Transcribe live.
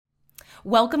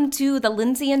Welcome to the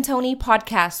Lindsay and Tony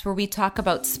podcast, where we talk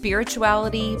about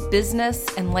spirituality, business,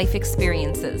 and life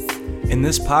experiences. In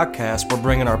this podcast, we're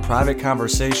bringing our private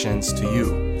conversations to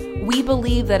you. We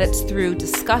believe that it's through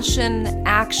discussion,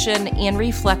 action, and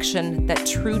reflection that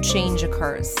true change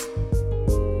occurs.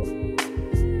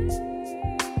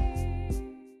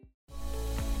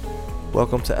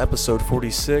 Welcome to episode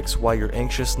 46, Why Your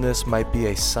Anxiousness Might Be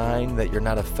a Sign That You're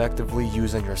Not Effectively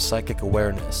Using Your Psychic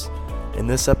Awareness. In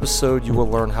this episode, you will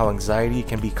learn how anxiety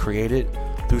can be created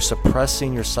through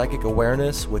suppressing your psychic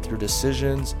awareness with your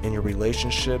decisions, in your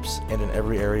relationships, and in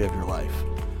every area of your life.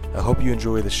 I hope you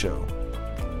enjoy the show.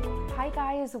 Hi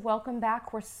guys, welcome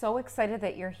back. We're so excited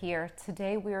that you're here.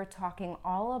 Today we are talking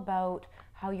all about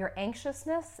how your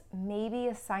anxiousness may be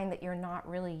a sign that you're not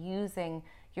really using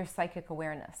your psychic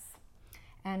awareness.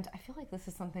 And I feel like this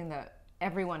is something that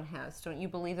everyone has. Don't you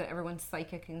believe that everyone's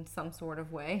psychic in some sort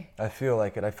of way? I feel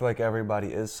like it. I feel like everybody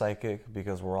is psychic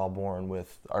because we're all born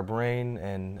with our brain,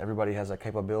 and everybody has that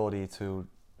capability to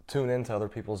tune into other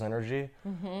people's energy,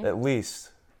 at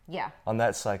least on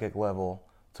that psychic level,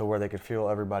 to where they could feel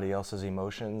everybody else's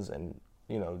emotions and,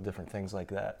 you know, different things like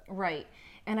that. Right.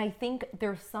 And I think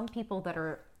there's some people that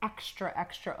are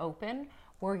extra open,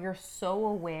 where you're so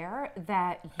aware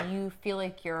that you feel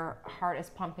like your heart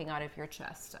is pumping out of your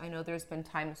chest. I know there's been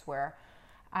times where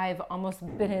I've almost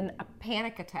been in a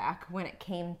panic attack when it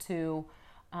came to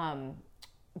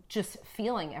just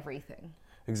feeling everything.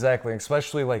 Exactly,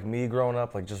 especially like me growing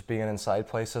up, like just being inside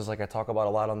places, like I talk about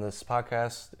a lot on this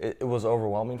podcast, it was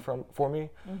overwhelming for me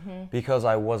because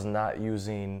I was not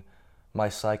using my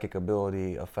psychic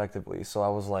ability effectively. So I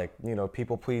was like, you know,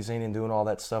 people pleasing and doing all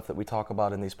that stuff that we talk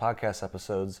about in these podcast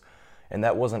episodes. And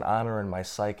that wasn't honoring my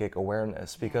psychic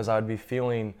awareness, because I'd be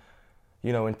feeling,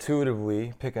 you know,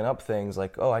 intuitively picking up things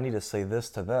like, oh, I need to say this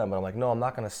to them. But I'm like, no, I'm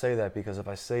not going to say that, because if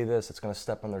I say this, it's going to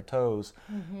step on their toes,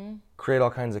 create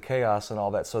all kinds of chaos and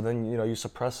all that. So then, you know, you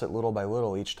suppress it little by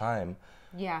little each time.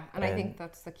 Yeah, and I think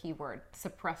that's the key word,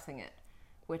 suppressing it,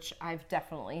 which I've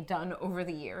definitely done over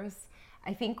the years.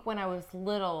 I think when I was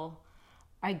little,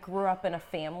 I grew up in a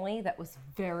family that was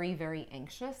very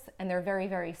anxious, and they're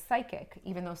very psychic,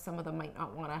 even though some of them might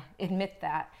not want to admit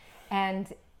that.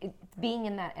 And being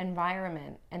in that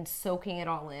environment and soaking it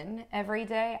all in every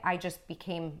day, I just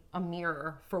became a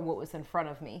mirror for what was in front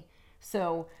of me.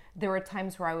 So there were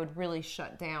times where I would really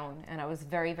shut down and I was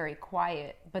very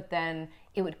quiet, but then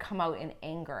it would come out in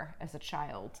anger as a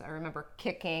child. I remember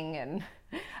kicking, and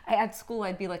at school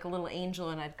I'd be like a little angel,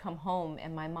 and I'd come home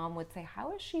and my mom would say,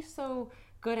 how is she so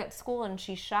good at school and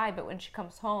she's shy, but when she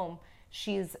comes home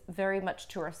she's very much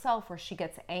to herself, where she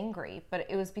gets angry? But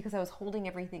it was because I was holding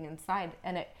everything inside,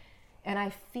 and I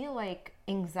feel like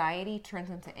anxiety turns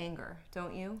into anger,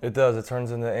 don't you? It does. It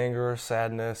turns into anger,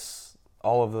 sadness,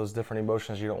 all of those different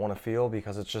emotions you don't want to feel,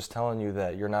 because it's just telling you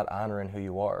that you're not honoring who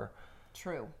you are.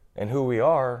 True. And who we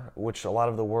are, which a lot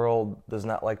of the world does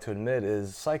not like to admit,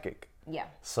 is psychic. Yeah.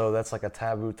 So that's like a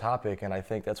taboo topic, and I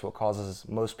think that's what causes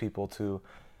most people to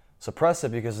suppress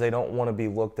it, because they don't want to be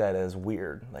looked at as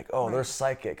weird. Like, oh, they're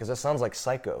psychic, because it sounds like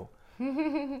psycho.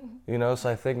 You know,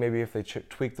 so I think maybe if they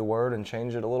tweak the word and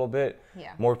change it a little bit,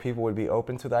 more people would be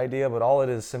open to the idea. But all it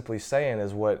is simply saying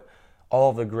is what all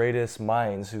of the greatest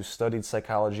minds who studied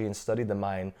psychology and studied the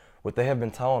mind, what they have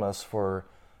been telling us for,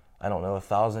 I don't know,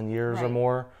 1,000 years or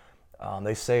more.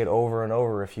 They say it over and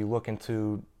over. If you look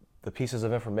into the pieces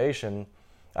of information,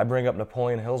 I bring up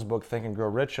Napoleon Hill's book, Think and Grow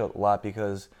Rich, a lot,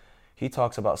 because he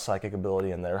talks about psychic ability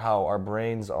in there, how our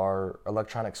brains are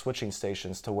electronic switching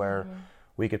stations to where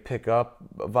we could pick up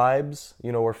vibes,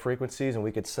 you know, or frequencies, and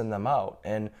we could send them out.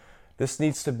 And this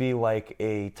needs to be like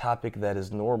a topic that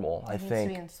is normal, I think,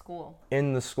 to be in school.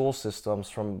 In the school systems,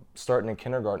 from starting in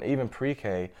kindergarten, even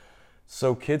pre-K,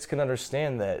 so kids can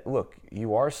understand that, look,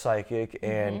 you are psychic,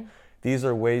 and these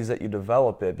are ways that you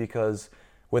develop it, because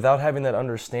without having that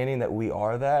understanding that we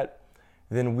are that,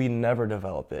 then we never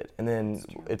develop it. And then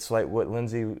it's like what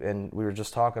Lindsay and we were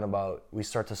just talking about, we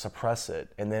start to suppress it,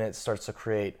 and then it starts to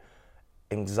create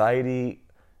anxiety,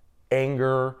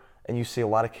 anger, and you see a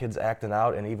lot of kids acting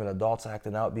out, and even adults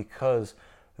acting out, because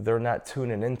they're not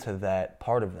tuning into that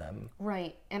part of them.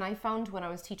 Right. And I found when I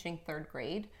was teaching third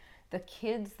grade, the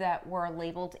kids that were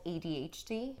labeled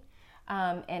ADHD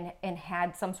and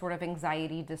had some sort of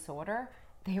anxiety disorder,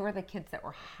 they were the kids that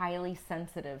were highly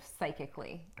sensitive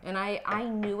psychically. And I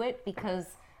knew it because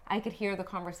I could hear the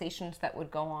conversations that would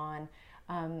go on.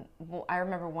 Well, I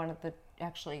remember one of the,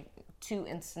 actually 2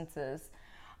 instances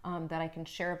that I can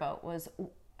share about was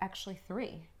actually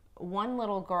 3. One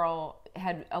little girl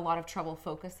had a lot of trouble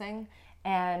focusing,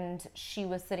 and she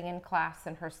was sitting in class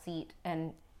in her seat,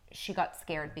 and she got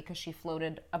scared because she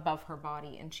floated above her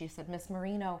body. And she said, Miss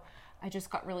Marino, I just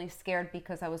got really scared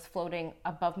because I was floating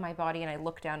above my body and I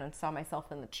looked down and saw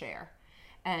myself in the chair.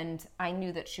 And I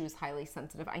knew that she was highly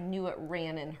sensitive. I knew it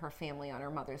ran in her family on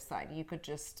her mother's side. You could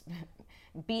just,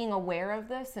 being aware of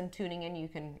this and tuning in, you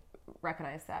can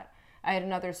recognize that. I had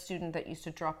another student that used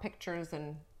to draw pictures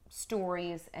and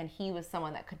stories, and he was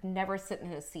someone that could never sit in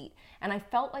his seat. And I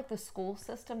felt like the school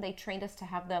system, they trained us to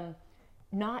have them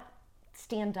not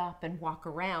stand up and walk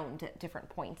around at different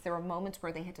points. There were moments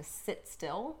where they had to sit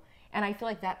still, and I feel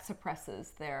like that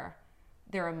suppresses their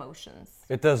emotions.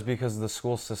 It does, because the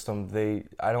school system,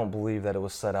 I don't believe that it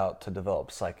was set out to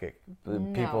develop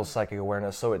people's psychic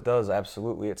awareness. So it does,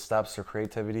 absolutely. It stops their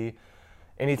creativity.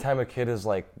 Anytime a kid is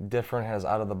like different, has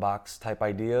out of the box type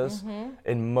ideas,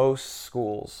 in most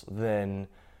schools, then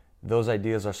those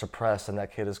ideas are suppressed and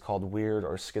that kid is called weird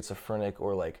or schizophrenic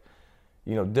or like,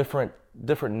 different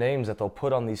names that they'll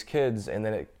put on these kids, and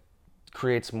then it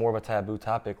creates more of a taboo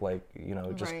topic, like,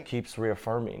 it just keeps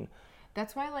reaffirming.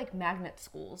 That's why I like magnet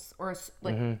schools, or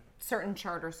like certain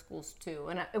charter schools too.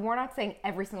 And we're not saying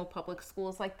every single public school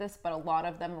is like this, but a lot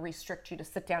of them restrict you to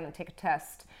sit down and take a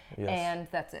test, and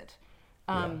that's it.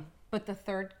 But the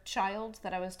third child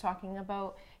that I was talking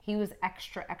about, he was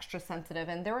extra sensitive.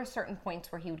 And there were certain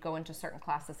points where he would go into certain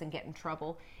classes and get in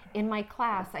trouble. In my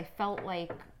class, I felt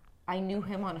like I knew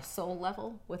him on a soul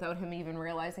level without him even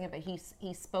realizing it, but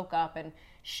he spoke up and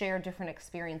shared different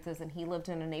experiences, and he lived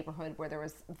in a neighborhood where there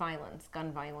was violence,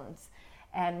 gun violence,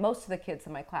 and most of the kids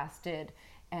in my class did.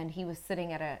 And he was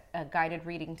sitting at a guided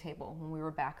reading table when we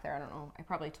were back there. I don't know, I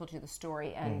probably told you the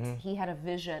story, and he had a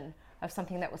vision of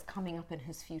something that was coming up in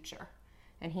his future.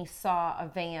 And he saw a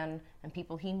van and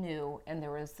people he knew, and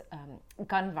there was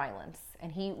gun violence,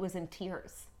 and he was in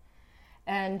tears.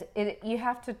 And you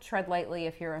have to tread lightly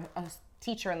if you're a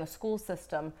teacher in the school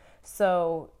system.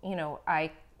 So, I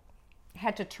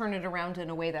had to turn it around in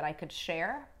a way that I could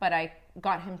share, but I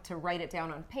got him to write it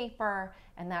down on paper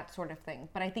and that sort of thing.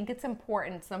 But I think it's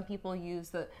important. Some people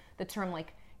use the term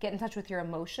like get in touch with your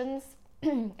emotions.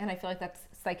 And I feel like that's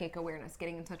psychic awareness,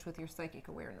 getting in touch with your psychic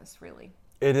awareness, really.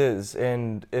 It is.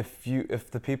 And if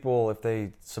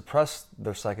they suppress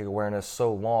their psychic awareness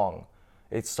so long,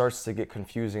 it starts to get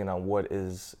confusing on what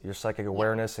is your psychic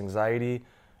awareness, anxiety,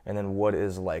 and then what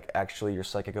is like actually your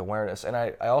psychic awareness. And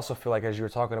I also feel like, as you were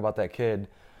talking about that kid,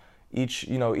 each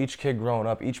kid growing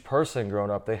up, each person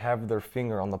growing up, they have their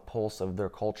finger on the pulse of their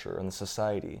culture and the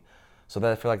society. So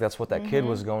that I feel like that's what that kid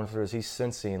was going through, is he's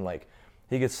sensing, like,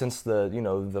 he could sense the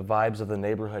vibes of the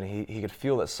neighborhood. He could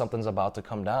feel that something's about to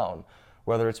come down,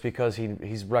 whether it's because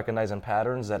he's recognizing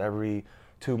patterns that every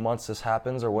 2 months this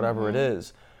happens or whatever it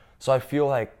is. So I feel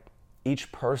like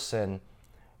each person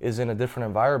is in a different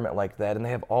environment like that, and they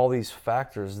have all these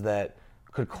factors that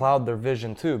could cloud their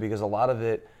vision too, because a lot of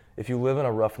it, if you live in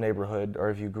a rough neighborhood or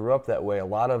if you grew up that way, a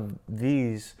lot of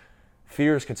these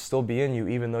fears could still be in you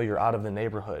even though you're out of the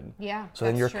neighborhood. Yeah, so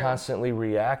then you're constantly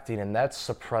reacting, and that's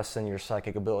suppressing your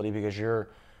psychic ability because you're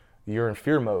in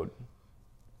fear mode.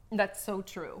 That's so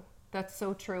true. That's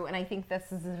so true. And I think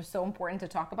this is so important to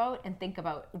talk about and think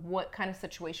about, what kind of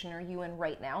situation are you in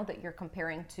right now that you're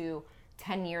comparing to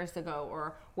 10 years ago,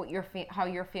 or what how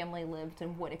your family lived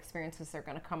and what experiences are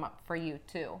going to come up for you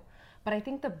too. But I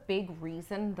think the big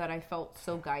reason that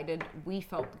we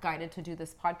felt guided to do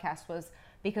this podcast was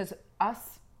because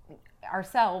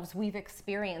ourselves, we've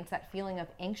experienced that feeling of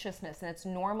anxiousness, and it's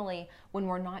normally when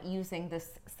we're not using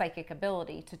this psychic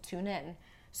ability to tune in.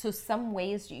 So some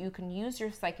ways you can use your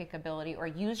psychic ability or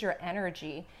use your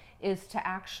energy is to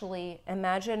actually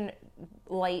imagine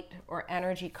light or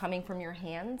energy coming from your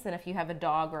hands. And if you have a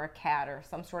dog or a cat or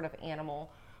some sort of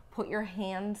animal, put your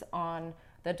hands on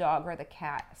the dog or the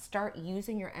cat. Start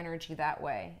using your energy that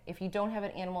way. If you don't have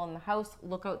an animal in the house,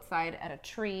 look outside at a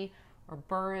tree or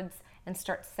birds and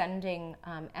start sending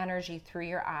energy through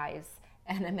your eyes,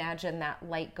 and imagine that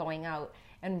light going out,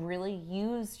 and really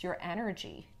use your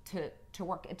energy to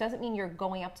work. It doesn't mean you're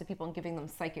going up to people and giving them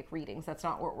psychic readings. That's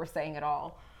not what we're saying at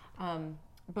all.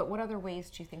 But what other ways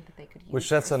do you think that they could use? Which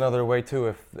that's another way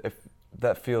too,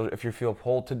 if you feel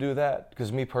pulled to do that.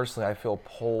 Because me personally, I feel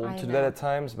pulled to do that at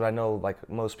times, but I know like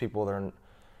most people,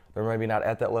 they're maybe not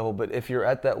at that level. But if you're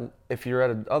at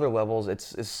other levels,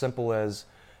 it's as simple as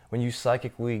when you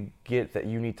psychically get that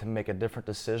you need to make a different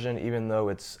decision, even though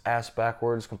it's ass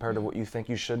backwards compared to what you think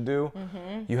you should do,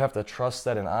 you have to trust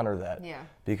that and honor that. Yeah.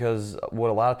 Because what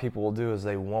a lot of people will do is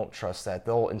they won't trust that.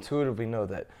 They'll intuitively know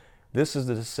that this is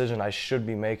the decision I should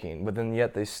be making, but then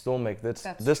yet they still make this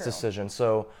decision.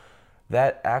 So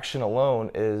that action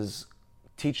alone is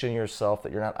teaching yourself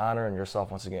that you're not honoring yourself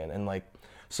once again. And like,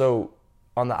 so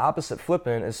on the opposite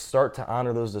flipping is start to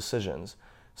honor those decisions.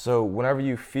 So whenever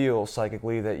you feel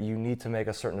psychically that you need to make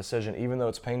a certain decision, even though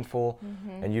it's painful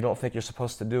and you don't think you're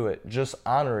supposed to do it, just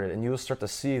honor it. And you'll start to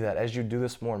see that as you do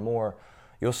this more and more,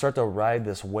 you'll start to ride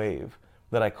this wave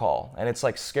that I call. And it's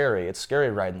like scary. It's scary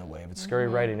riding the wave. It's scary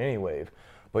riding any wave.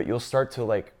 But you'll start to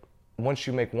like, once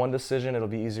you make one decision, it'll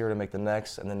be easier to make the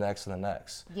next and the next and the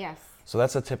next. Yes. So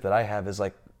that's a tip that I have is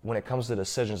like, when it comes to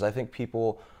decisions, I think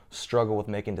people struggle with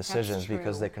making decisions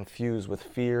because they confuse with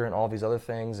fear and all these other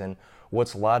things and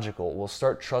what's logical. We'll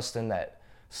start trusting that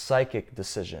psychic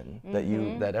decision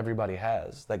that everybody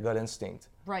has, that gut instinct.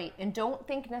 Right. And don't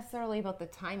think necessarily about the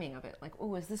timing of it. Like,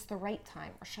 oh, is this the right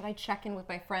time? Or should I check in with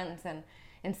my friends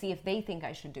and see if they think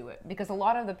I should do it? Because a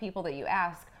lot of the people that you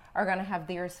ask are going to have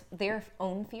their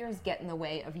own fears get in the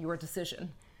way of your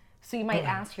decision. So you might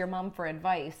ask your mom for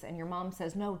advice and your mom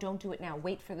says, no, don't do it now.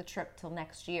 Wait for the trip till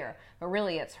next year. But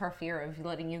really it's her fear of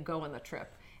letting you go on the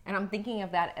trip. And I'm thinking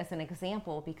of that as an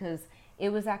example because it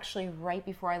was actually right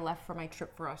before I left for my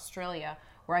trip for Australia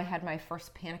where I had my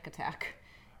first panic attack.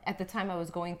 At the time I was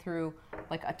going through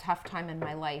like a tough time in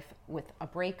my life with a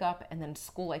breakup and then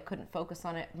school. I couldn't focus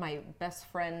on it. My best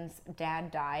friend's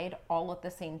dad died all at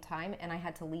the same time and I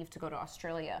had to leave to go to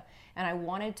Australia. And I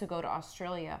wanted to go to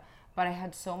Australia, but I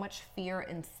had so much fear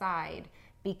inside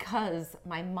because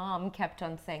my mom kept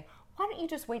on saying, why don't you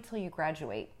just wait till you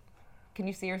graduate? Can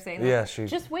you see her saying that? Yeah,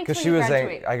 just wait till you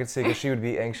graduate. I could see because she would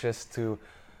be anxious to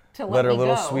to let her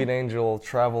little go. sweet angel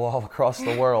travel all across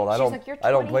the world. I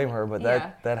don't blame her, but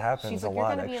that happens She's a like, lot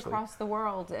you're going to be actually. across the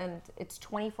world and it's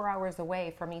 24 hours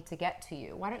away for me to get to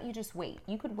you. Why don't you just wait?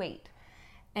 You could wait.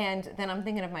 And then I'm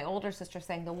thinking of my older sister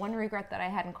saying the one regret that I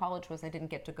had in college was I didn't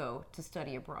get to go to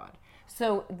study abroad.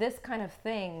 So this kind of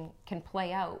thing can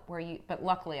play out but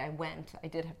luckily I went. I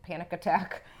did have a panic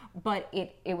attack, but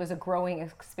it was a growing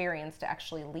experience to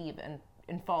actually leave and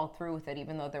follow through with it,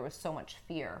 even though there was so much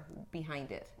fear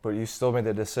behind it. But you still made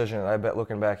the decision, and I bet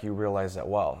looking back you realize that,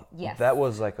 wow, yes, that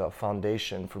was like a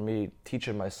foundation for me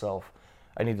teaching myself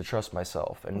I need to trust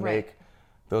myself and make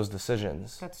those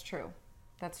decisions. That's true.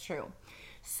 That's true.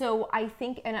 So I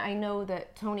think, and I know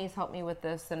that Tony's helped me with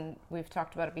this, and we've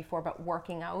talked about it before, but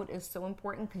working out is so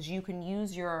important because you can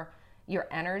use your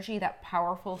energy, that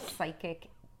powerful psychic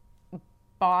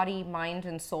body, mind,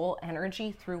 and soul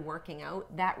energy through working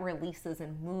out. That releases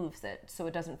and moves it so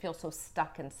it doesn't feel so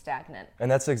stuck and stagnant. And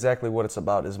that's exactly what it's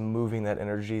about, is moving that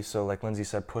energy. So like Lindsay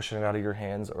said, pushing it out of your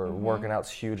hands or working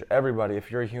out's huge. Everybody,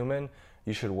 if you're a human,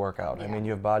 you should work out. Yeah. I mean,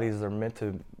 you have bodies that are meant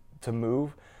to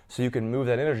move, so you can move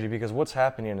that energy, because what's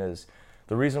happening is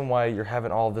the reason why you're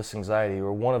having all of this anxiety,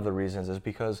 or one of the reasons, is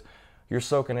because you're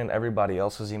soaking in everybody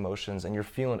else's emotions and you're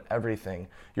feeling everything.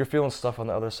 You're feeling stuff on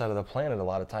the other side of the planet a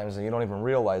lot of times and you don't even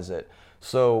realize it.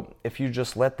 So if you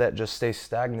just let that just stay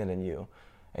stagnant in you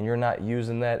and you're not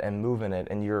using that and moving it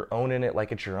and you're owning it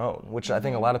like it's your own, which I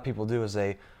think a lot of people do, is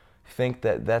they think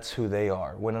that that's who they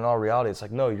are. When in all reality, it's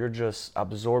like, no, you're just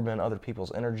absorbing other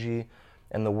people's energy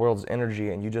and the world's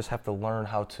energy, and you just have to learn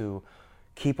how to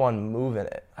keep on moving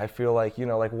it. I feel like,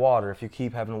 like water, if you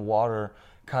keep having water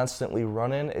constantly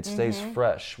running, it stays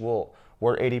fresh. Well,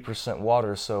 we're 80%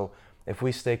 water, so if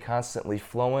we stay constantly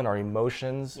flowing, our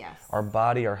emotions, our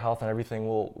body, our health, and everything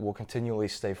will continually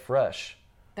stay fresh.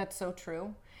 That's so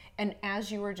true. And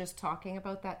as you were just talking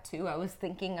about that too, I was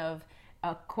thinking of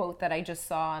a quote that I just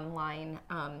saw online,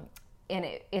 and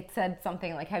it said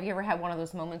something like, have you ever had one of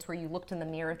those moments where you looked in the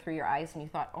mirror through your eyes and you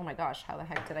thought, oh my gosh, how the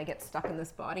heck did I get stuck in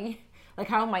this body? Like,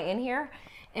 how am I in here?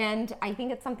 And I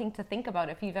think it's something to think about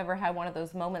if you've ever had one of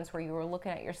those moments where you were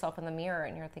looking at yourself in the mirror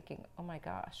and you're thinking, oh my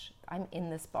gosh, I'm in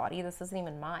this body. This isn't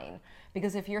even mine.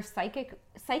 Because if you're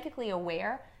psychically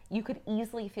aware, you could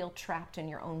easily feel trapped in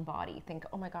your own body. Think,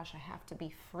 oh my gosh, I have to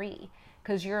be free,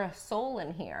 because you're a soul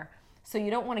in here. So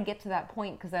you don't want to get to that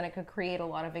point, because then it could create a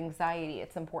lot of anxiety.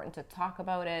 It's important to talk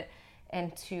about it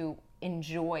and to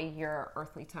enjoy your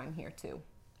earthly time here too,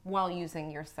 while using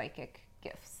your psychic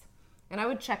gifts. And I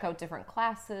would check out different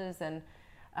classes, and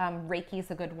Reiki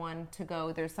is a good one to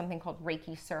go. There's something called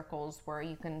Reiki circles where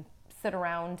you can sit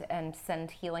around and send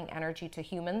healing energy to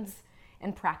humans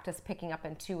and practice picking up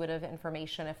intuitive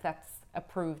information if that's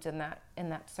approved in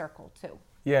that circle too.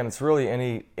 Yeah, and it's really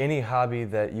any hobby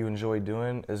that you enjoy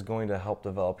doing is going to help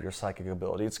develop your psychic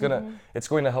ability. It's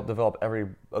going to help develop every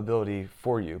ability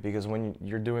for you, because when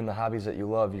you're doing the hobbies that you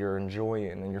love, you're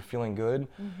enjoying and you're feeling good,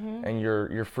 and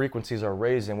your frequencies are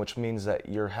raising, which means that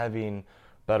you're having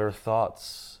better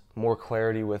thoughts, more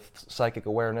clarity with psychic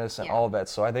awareness and all of that.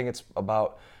 So I think it's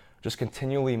about just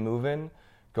continually moving,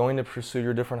 going to pursue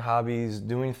your different hobbies,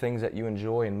 doing things that you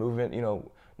enjoy, and moving,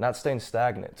 not staying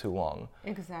stagnant too long.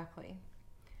 Exactly.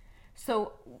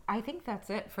 So I think that's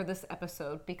it for this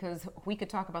episode, because we could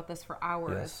talk about this for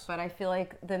hours. Yes. But I feel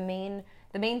like the main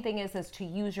thing is to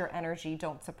use your energy.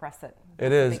 Don't suppress it. It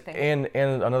That's is. the big thing.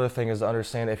 And another thing is to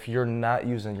understand, if you're not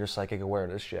using your psychic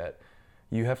awareness yet,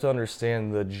 you have to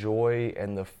understand the joy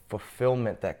and the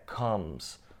fulfillment that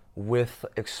comes with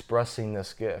expressing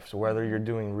this gift, whether you're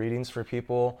doing readings for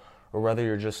people or whether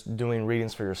you're just doing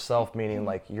readings for yourself, meaning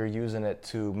like you're using it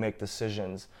to make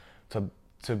decisions,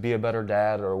 to be a better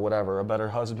dad or whatever, a better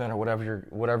husband or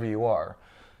whatever you are,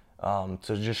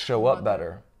 to just show up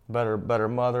better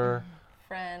mother,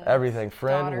 Friend, everything,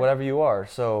 friend, daughter. whatever you are.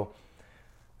 So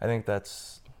I think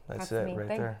that's the it main right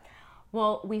thing. there.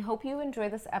 Well, we hope you enjoy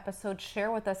this episode.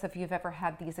 Share with us if you've ever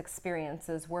had these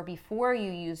experiences where before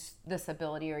you used this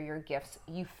ability or your gifts,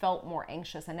 you felt more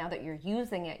anxious, and now that you're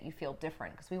using it, you feel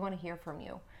different, because we want to hear from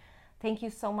you. Thank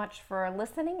you so much for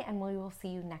listening, and we will see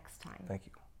you next time. Thank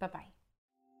you. Bye-bye.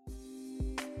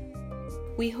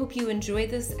 We hope you enjoyed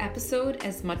this episode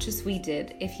as much as we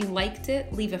did. If you liked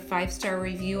it, leave a 5-star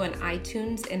review on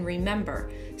iTunes, and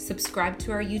remember, subscribe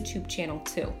to our YouTube channel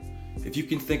too. If you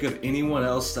can think of anyone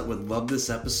else that would love this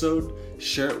episode,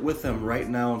 share it with them right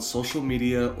now on social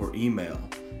media or email.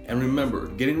 And remember,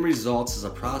 getting results is a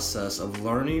process of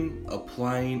learning,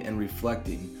 applying, and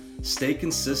reflecting. Stay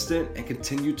consistent and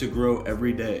continue to grow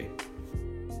every day.